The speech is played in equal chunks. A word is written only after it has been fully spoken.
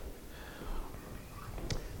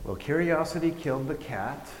Well, curiosity killed the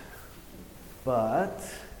cat, but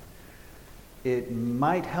it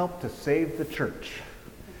might help to save the church.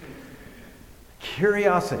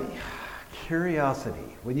 Curiosity.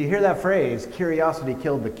 When you hear that phrase, curiosity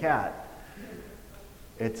killed the cat,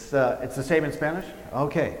 it's the same in Spanish?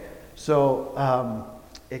 Okay. So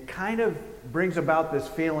it kind of brings about this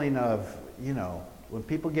feeling of, when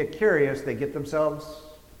people get curious, they get themselves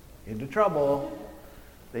into trouble.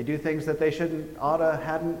 They do things that they hadn't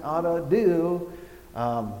ought to do.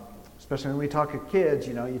 Especially when we talk to kids,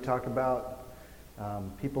 you talk about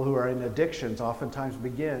people who are in addictions oftentimes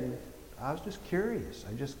begin, I was just curious.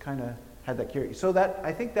 I just kind of had that curiosity. So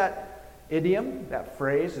I think that idiom, that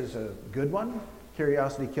phrase is a good one.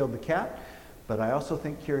 Curiosity killed the cat. But I also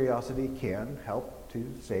think curiosity can help to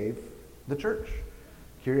save the church.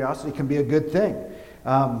 Curiosity can be a good thing.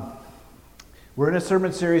 We're in a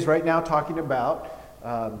sermon series right now talking about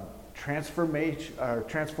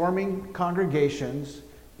transforming congregations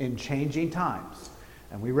in changing times.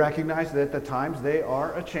 And we recognize that the times, they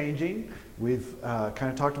are a-changing. We've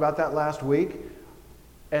kind of talked about that last week.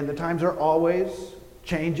 And the times are always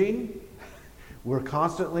changing. We're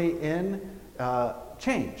constantly in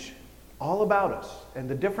change, all about us. And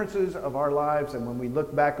the differences of our lives, and when we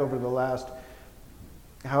look back over the last,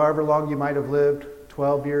 however long you might have lived,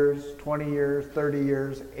 12 years, 20 years, 30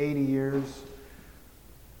 years, 80 years,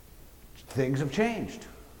 things have changed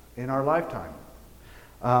in our lifetime.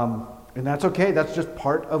 And that's okay. That's just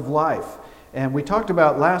part of life. And we talked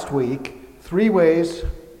about last week 3 ways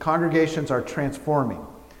congregations are transforming.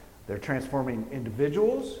 They're transforming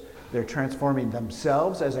individuals, they're transforming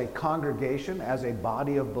themselves as a congregation, as a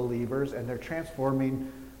body of believers, and they're transforming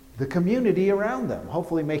the community around them,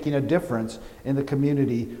 hopefully making a difference in the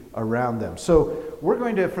community around them. So we're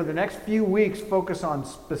going to, for the next few weeks, focus on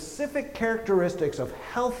specific characteristics of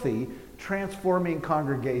healthy, transforming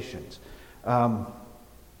congregations. And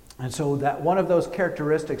so that one of those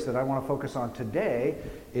characteristics that I want to focus on today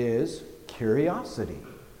is curiosity.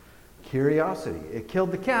 Curiosity. It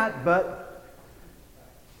killed the cat, but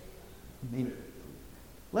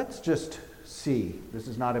let's just see. This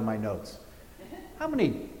is not in my notes. How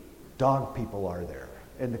many dog people are there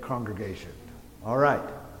in the congregation? All right.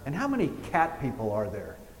 And how many cat people are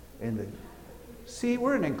there in the... See,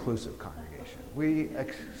 we're an inclusive congregation. We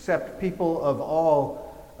accept people of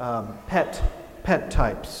all pet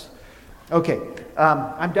types. Okay,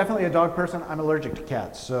 I'm definitely a dog person. I'm allergic to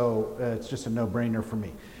cats, so it's just a no-brainer for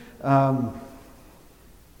me.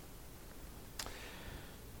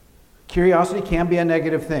 Curiosity can be a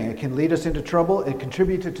negative thing. It can lead us into trouble. It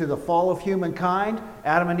contributed to the fall of humankind.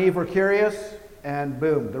 Adam and Eve were curious, and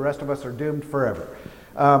boom, the rest of us are doomed forever.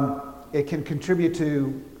 It can contribute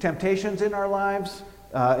to temptations in our lives.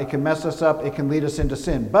 It can mess us up. It can lead us into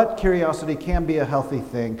sin. But curiosity can be a healthy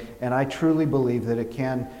thing, and I truly believe that it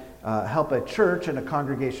can help a church and a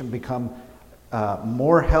congregation become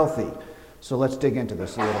more healthy. So let's dig into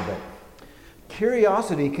this a little bit.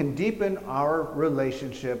 Curiosity can deepen our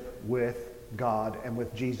relationship with God and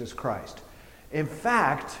with Jesus Christ. In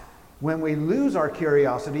fact, when we lose our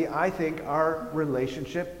curiosity, I think our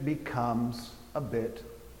relationship becomes a bit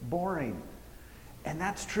boring. And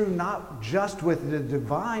that's true not just with the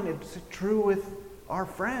divine, it's true with our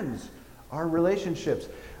friends, our relationships.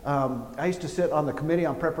 I used to sit on the committee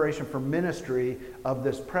on preparation for ministry of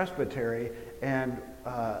this presbytery, and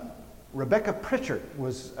Rebecca Pritchard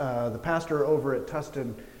was the pastor over at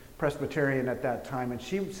Tustin Presbyterian at that time, and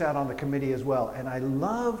she sat on the committee as well. And I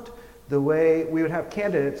loved the way we would have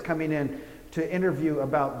candidates coming in to interview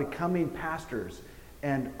about becoming pastors.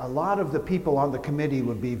 And a lot of the people on the committee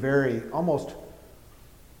would be very almost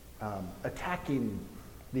attacking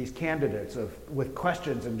these candidates with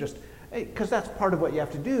questions and just, hey, because that's part of what you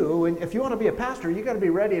have to do. And if you want to be a pastor, you got to be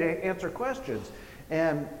ready to answer questions.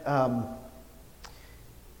 And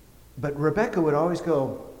but Rebecca would always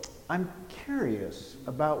go, I'm curious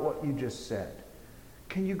about what you just said.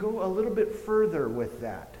 Can you go a little bit further with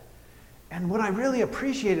that? And what I really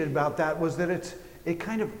appreciated about that was that it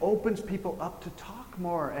kind of opens people up to talk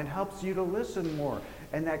more and helps you to listen more.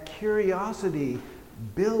 And that curiosity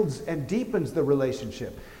builds and deepens the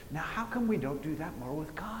relationship. Now, how come we don't do that more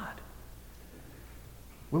with God?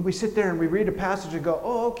 When we sit there and we read a passage and go,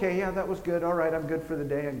 oh, okay, yeah, that was good. All right, I'm good for the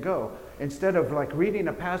day, and go. Instead of like reading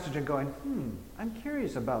a passage and going, I'm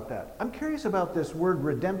curious about that. I'm curious about this word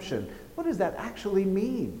redemption. What does that actually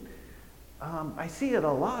mean? I see it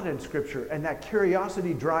a lot in Scripture, and that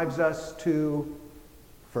curiosity drives us to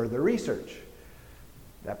further research.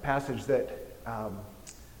 That passage that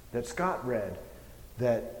Scott read,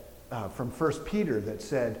 that from 1 Peter, that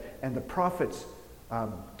said, and the prophets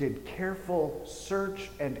did careful search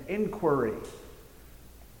and inquiry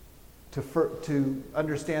to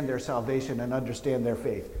understand their salvation and understand their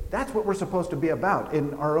faith. That's what we're supposed to be about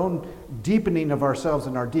in our own deepening of ourselves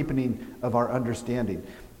and our deepening of our understanding.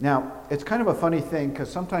 Now, it's kind of a funny thing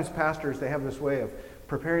because sometimes pastors, they have this way of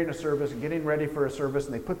preparing a service and getting ready for a service,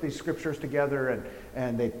 and they put these scriptures together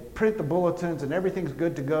and they print the bulletins and everything's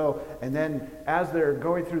good to go. And then as they're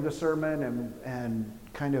going through the sermon and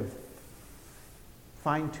kind of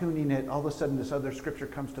fine-tuning it, all of a sudden this other scripture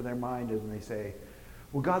comes to their mind and they say,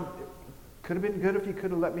 well, God, could have been good if you could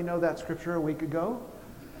have let me know that scripture a week ago,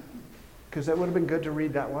 because that would have been good to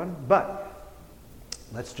read that one. But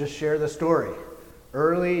let's just share the story.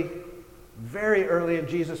 Very early in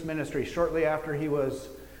Jesus' ministry, shortly after he was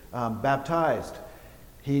baptized,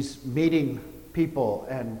 he's meeting people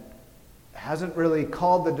and hasn't really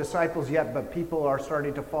called the disciples yet, but people are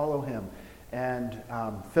starting to follow him. And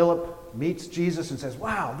Philip meets Jesus and says,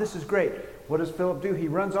 wow, this is great. What does Philip do? He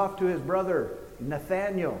runs off to his brother,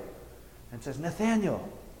 Nathanael, and says, Nathanael,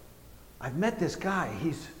 I've met this guy.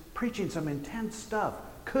 He's preaching some intense stuff.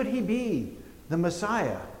 Could he be the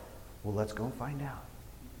Messiah? Well, let's go and find out.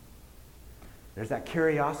 There's that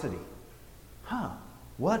curiosity.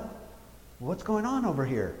 What's going on over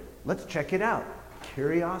here? Let's check it out.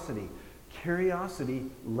 Curiosity. Curiosity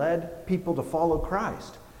led people to follow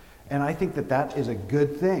Christ. And I think that is a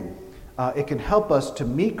good thing. It can help us to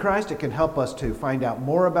meet Christ. It can help us to find out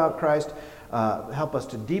more about Christ. Help us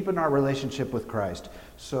to deepen our relationship with Christ.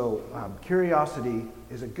 So curiosity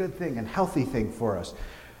is a good thing and healthy thing for us.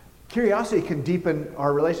 Curiosity can deepen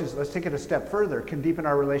our relationships. Let's take it a step further. It can deepen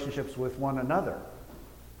our relationships with one another.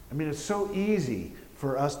 I mean, it's so easy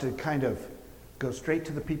for us to kind of go straight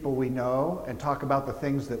to the people we know and talk about the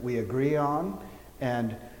things that we agree on.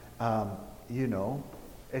 And,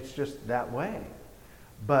 it's just that way.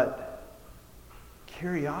 But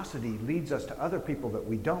curiosity leads us to other people that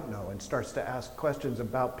we don't know and starts to ask questions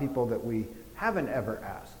about people that we haven't ever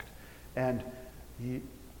asked. And,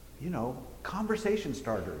 conversation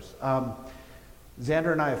starters.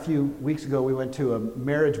 Xander and I, a few weeks ago, we went to a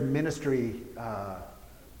marriage ministry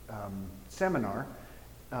seminar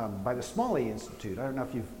by the Smalley Institute. I don't know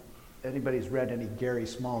if anybody's read any Gary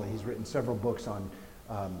Smalley. He's written several books on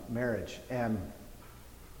marriage. And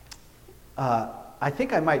I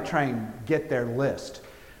think I might try and get their list.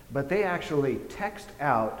 But they actually text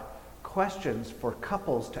out questions for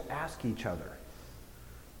couples to ask each other.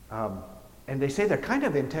 And they say they're kind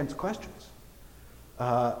of intense questions.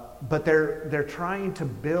 But they're trying to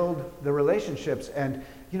build the relationships. And,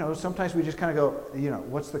 sometimes we just kind of go,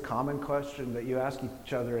 what's the common question that you ask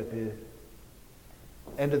each other at the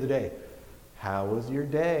end of the day? How was your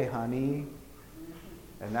day, honey?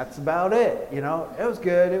 And that's about it. It was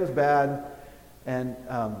good, it was bad. And,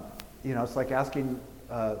 it's like asking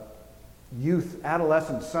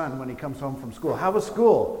adolescent son when he comes home from school, how was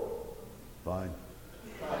school? Fine.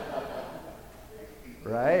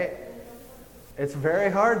 Right? It's very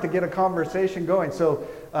hard to get a conversation going. So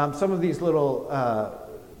some of these little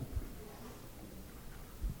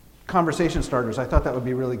conversation starters, I thought that would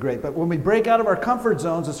be really great. But when we break out of our comfort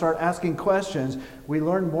zones and start asking questions, we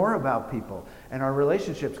learn more about people. And our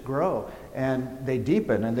relationships grow. And they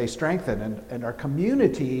deepen and they strengthen. And our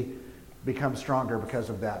community becomes stronger because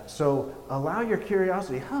of that. So allow your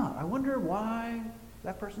curiosity. I wonder why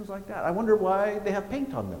that person's like that. I wonder why they have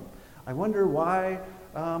paint on them. I wonder why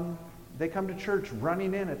they come to church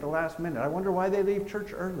running in at the last minute. I wonder why they leave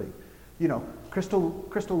church early.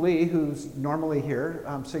 Crystal Lee, who's normally here,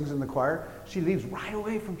 sings in the choir. She leaves right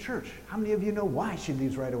away from church. How many of you know why she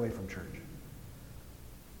leaves right away from church?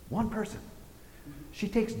 One person. She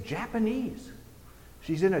takes Japanese.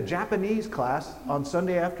 She's in a Japanese class on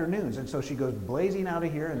Sunday afternoons, and so she goes blazing out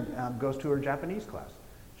of here and goes to her Japanese class.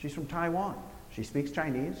 She's from Taiwan. She speaks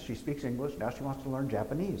Chinese. She speaks English. Now she wants to learn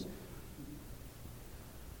Japanese.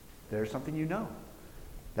 There's something you know.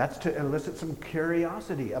 That's to elicit some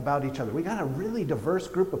curiosity about each other. We got a really diverse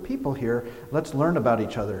group of people here. Let's learn about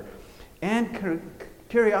each other. And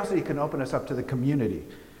curiosity can open us up to the community.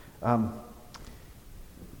 I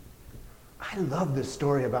love this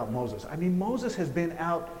story about Moses. I mean, Moses has been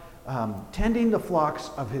out tending the flocks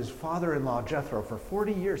of his father-in-law, Jethro, for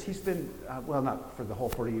 40 years. He's been, not for the whole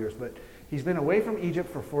 40 years, but he's been away from Egypt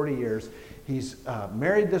for 40 years. He's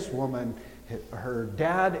married this woman. Her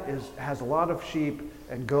dad has a lot of sheep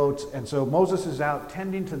and goats, and so Moses is out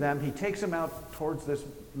tending to them. He takes them out towards this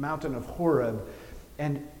mountain of Horeb,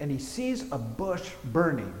 and he sees a bush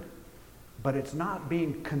burning, but it's not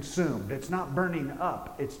being consumed. It's not burning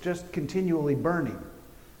up. It's just continually burning.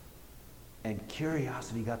 And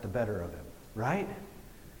curiosity got the better of him, right?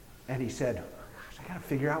 And he said, I got to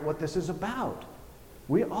figure out what this is about.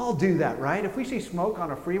 We all do that, right? If we see smoke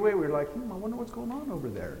on a freeway, we're like, I wonder what's going on over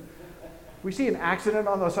there. If we see an accident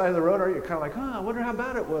on the side of the road, are you kind of like, I wonder how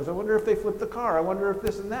bad it was. I wonder if they flipped the car. I wonder if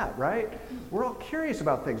this and that, right? We're all curious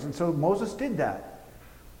about things. And so Moses did that.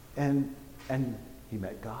 And he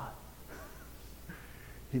met God.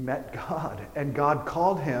 He met God. And God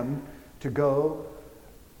called him to go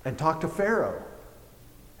and talk to Pharaoh.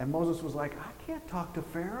 And Moses was like, I can't talk to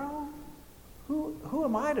Pharaoh. Who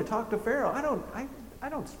am I to talk to Pharaoh? I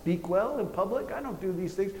don't speak well in public. I don't do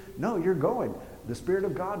these things. No, you're going. The Spirit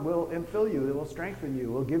of God will infill you. It will strengthen you.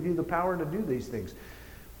 It will give you the power to do these things.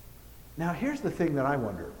 Now, here's the thing that I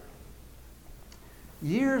wonder.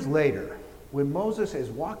 Years later, when Moses is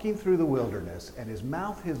walking through the wilderness and his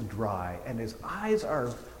mouth is dry and his eyes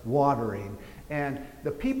are watering and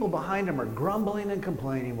the people behind him are grumbling and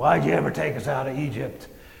complaining, why'd you ever take us out of Egypt?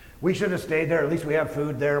 We should have stayed there. At least we have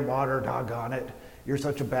food there, water, doggone it. You're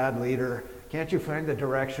such a bad leader. Can't you find the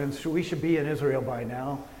directions? We should be in Israel by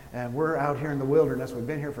now. And we're out here in the wilderness. We've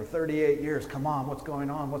been here for 38 years. Come on, what's going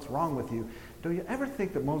on? What's wrong with you? Do you ever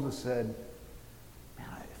think that Moses said, man,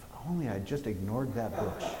 if only I just ignored that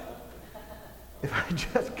bush. If I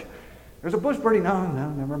just, there's a bush burning. No,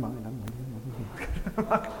 never mind.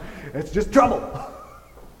 It's just trouble.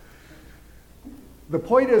 The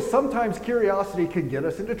point is, sometimes curiosity can get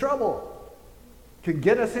us into trouble. Can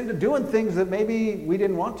get us into doing things that maybe we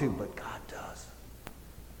didn't want to, but God does.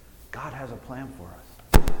 God has a plan for us.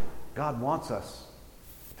 God wants us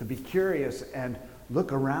to be curious and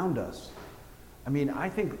look around us. I mean, I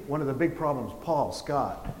think one of the big problems, Paul,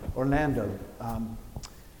 Scott, Orlando,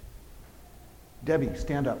 Debbie,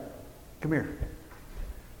 stand up. Come here.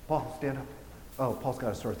 Paul, stand up. Oh, Paul's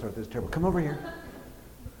got a sore throat. This is terrible. Come over here.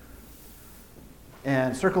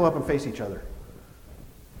 And circle up and face each other.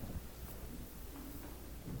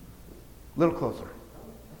 A little closer.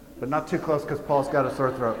 But not too close because Paul's got a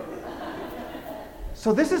sore throat.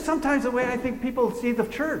 So this is sometimes the way I think people see the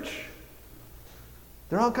church.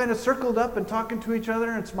 They're all kind of circled up and talking to each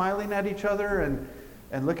other and smiling at each other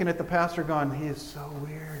and looking at the pastor going, he is so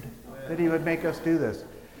weird that he would make us do this.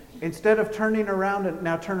 Instead of turning around and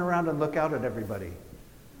now turn around and look out at everybody.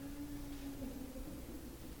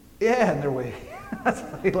 Yeah, and they're waiting. That's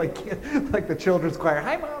like the children's choir.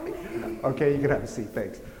 Hi, Mommy. Okay, you can have a seat.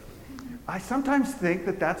 Thanks. I sometimes think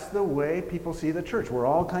that that's the way people see the church. We're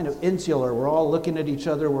all kind of insular. We're all looking at each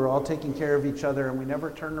other. We're all taking care of each other, and we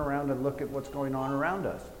never turn around and look at what's going on around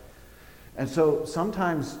us. And so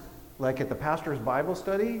sometimes, like at the pastor's Bible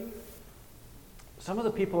study, some of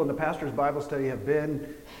the people in the pastor's Bible study have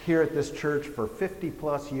been here at this church for 50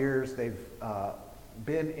 plus years. They've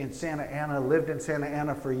been in Santa Ana, lived in Santa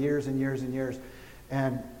Ana for years and years and years.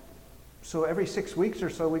 And so every 6 weeks or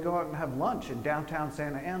so, we go out and have lunch in downtown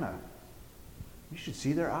Santa Ana. You should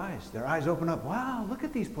see their eyes. Their eyes open up. Wow, look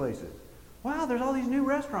at these places. Wow, there's all these new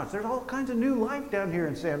restaurants. There's all kinds of new life down here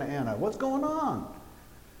in Santa Ana. What's going on?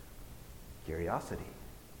 Curiosity.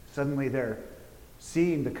 Suddenly they're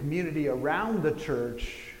seeing the community around the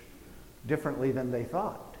church differently than they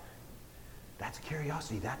thought. That's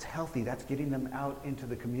curiosity. That's healthy. That's getting them out into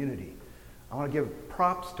the community. I want to give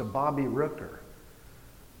props to Bobby Rooker.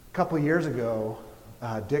 A couple of years ago,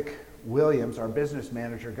 Dick Williams, our business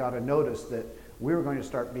manager, got a notice that we were going to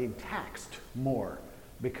start being taxed more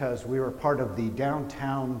because we were part of the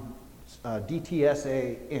downtown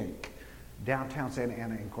DTSA Inc., Downtown Santa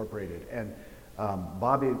Ana Incorporated. And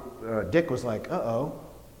Dick was like, uh-oh,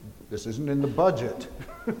 this isn't in the budget.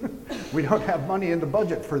 We don't have money in the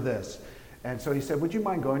budget for this. And so he said, would you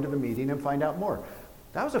mind going to the meeting and find out more?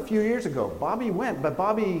 That was a few years ago. Bobby went, but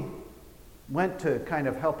Bobby went to kind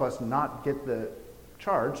of help us not get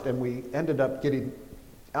charged, and we ended up getting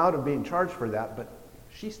out of being charged for that, but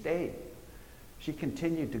she stayed. She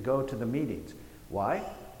continued to go to the meetings. Why?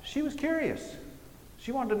 She was curious.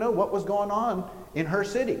 She wanted to know what was going on in her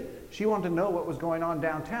city. She wanted to know what was going on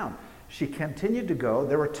downtown. She continued to go.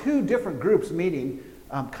 There were two different groups meeting,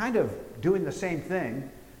 kind of doing the same thing,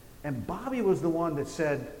 and Bobby was the one that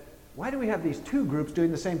said, why do we have these two groups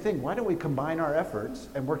doing the same thing? Why don't we combine our efforts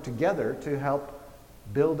and work together to help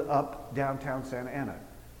build up downtown Santa Ana?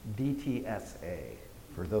 DTSA,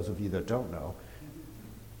 for those of you that don't know.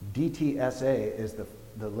 DTSA is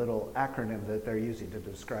the little acronym that they're using to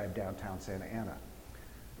describe downtown Santa Ana.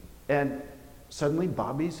 And suddenly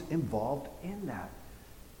Bobby's involved in that.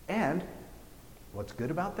 And what's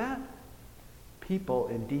good about that? People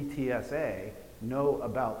in DTSA know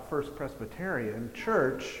about First Presbyterian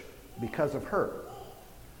Church because of her.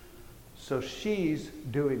 So she's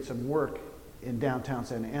doing some work in downtown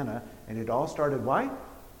Santa Ana, and it all started, why?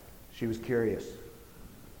 She was curious.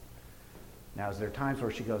 Now, is there times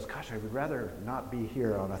where she goes, gosh, I would rather not be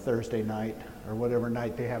here on a Thursday night or whatever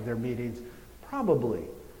night they have their meetings? Probably,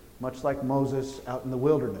 much like Moses out in the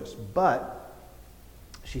wilderness. But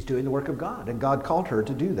she's doing the work of God, and God called her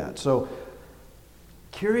to do that. So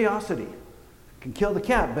curiosity can kill the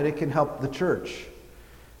cat, but it can help the church.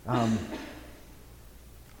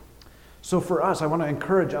 So for us, I want to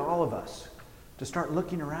encourage all of us to start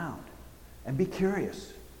looking around and be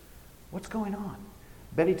curious. What's going on?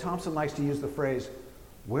 Betty Thompson likes to use the phrase,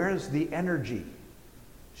 where is the energy?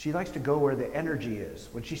 She likes to go where the energy is.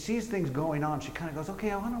 When she sees things going on, she kind of goes,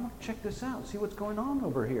 okay, I want to check this out, see what's going on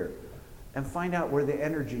over here, and find out where the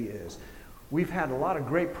energy is. We've had a lot of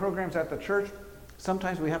great programs at the church.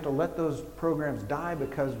 Sometimes we have to let those programs die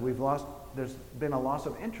because there's been a loss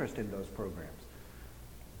of interest in those programs.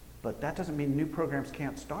 But that doesn't mean new programs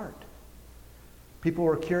can't start. People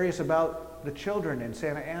were curious about the children in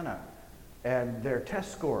Santa Ana and their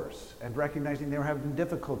test scores and recognizing they were having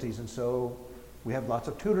difficulties, and so we have lots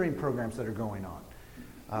of tutoring programs that are going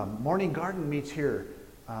on. Morning Garden meets here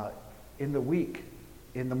in the week,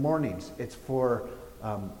 in the mornings. It's for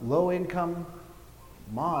low-income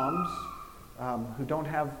moms who don't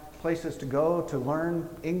have places to go to learn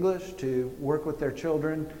English, to work with their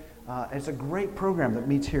children. It's a great program that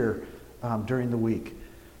meets here during the week.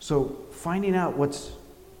 So finding out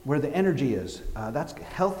where the energy is, that's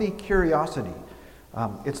healthy curiosity.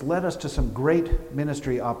 It's led us to some great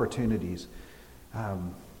ministry opportunities.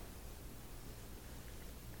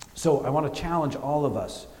 So I want to challenge all of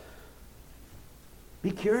us.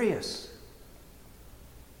 Be curious.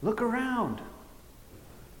 Look around.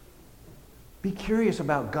 Be curious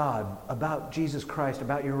about God, about Jesus Christ,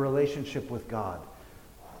 about your relationship with God.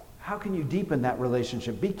 How can you deepen that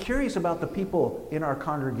relationship? Be curious about the people in our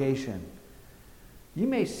congregation. You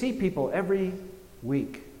may see people every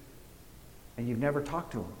week and you've never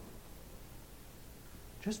talked to them.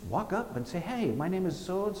 Just walk up and say, hey, my name is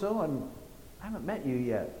so-and-so and I haven't met you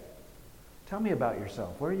yet. Tell me about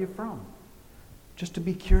yourself. Where are you from? Just to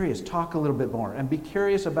be curious, talk a little bit more, and be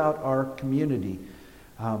curious about our community.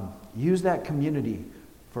 Use that community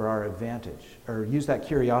for our advantage, or use that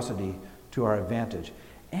curiosity to our advantage.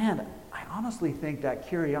 And I honestly think that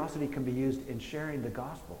curiosity can be used in sharing the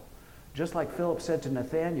gospel. Just like Philip said to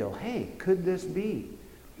Nathanael, hey, could this be?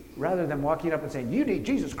 Rather than walking up and saying, you need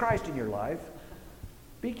Jesus Christ in your life,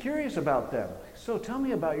 be curious about them. So tell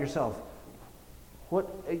me about yourself.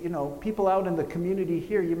 People out in the community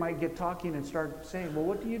here, you might get talking and start saying, well,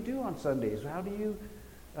 what do you do on Sundays? How do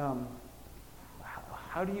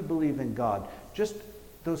you believe in God? Just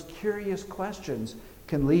those curious questions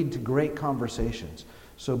can lead to great conversations.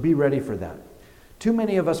 So be ready for that. Too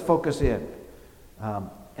many of us focus in,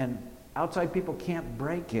 and outside people can't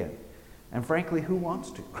break in. And frankly, who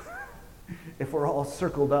wants to? If we're all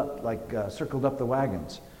circled up the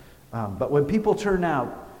wagons. But when people turn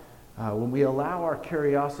out, when we allow our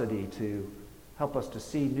curiosity to help us to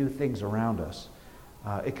see new things around us,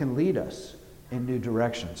 it can lead us in new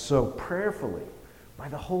directions. So prayerfully, by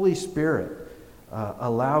the Holy Spirit,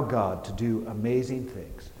 allow God to do amazing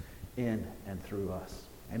things in and through us.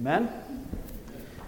 Amen?